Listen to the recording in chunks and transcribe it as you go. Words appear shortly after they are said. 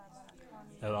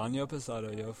El año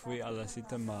pasado yo fui a la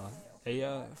cita mal.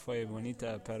 Ella fue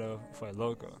bonita, pero fue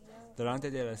loco.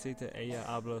 Durante de la cita ella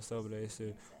habló sobre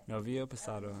su novio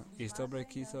pasado y sobre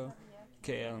quiso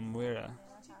que él muera.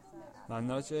 La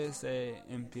noche se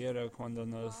empeoró cuando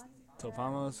nos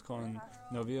topamos con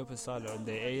novio pasado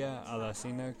de ella a la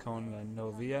cena con la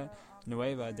novia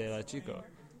nueva de la chica.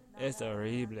 Es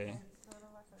horrible.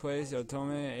 Pues yo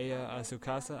tomé ella a su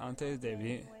casa antes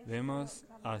de vimos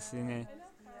al cine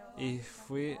y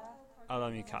fui a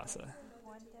mi casa.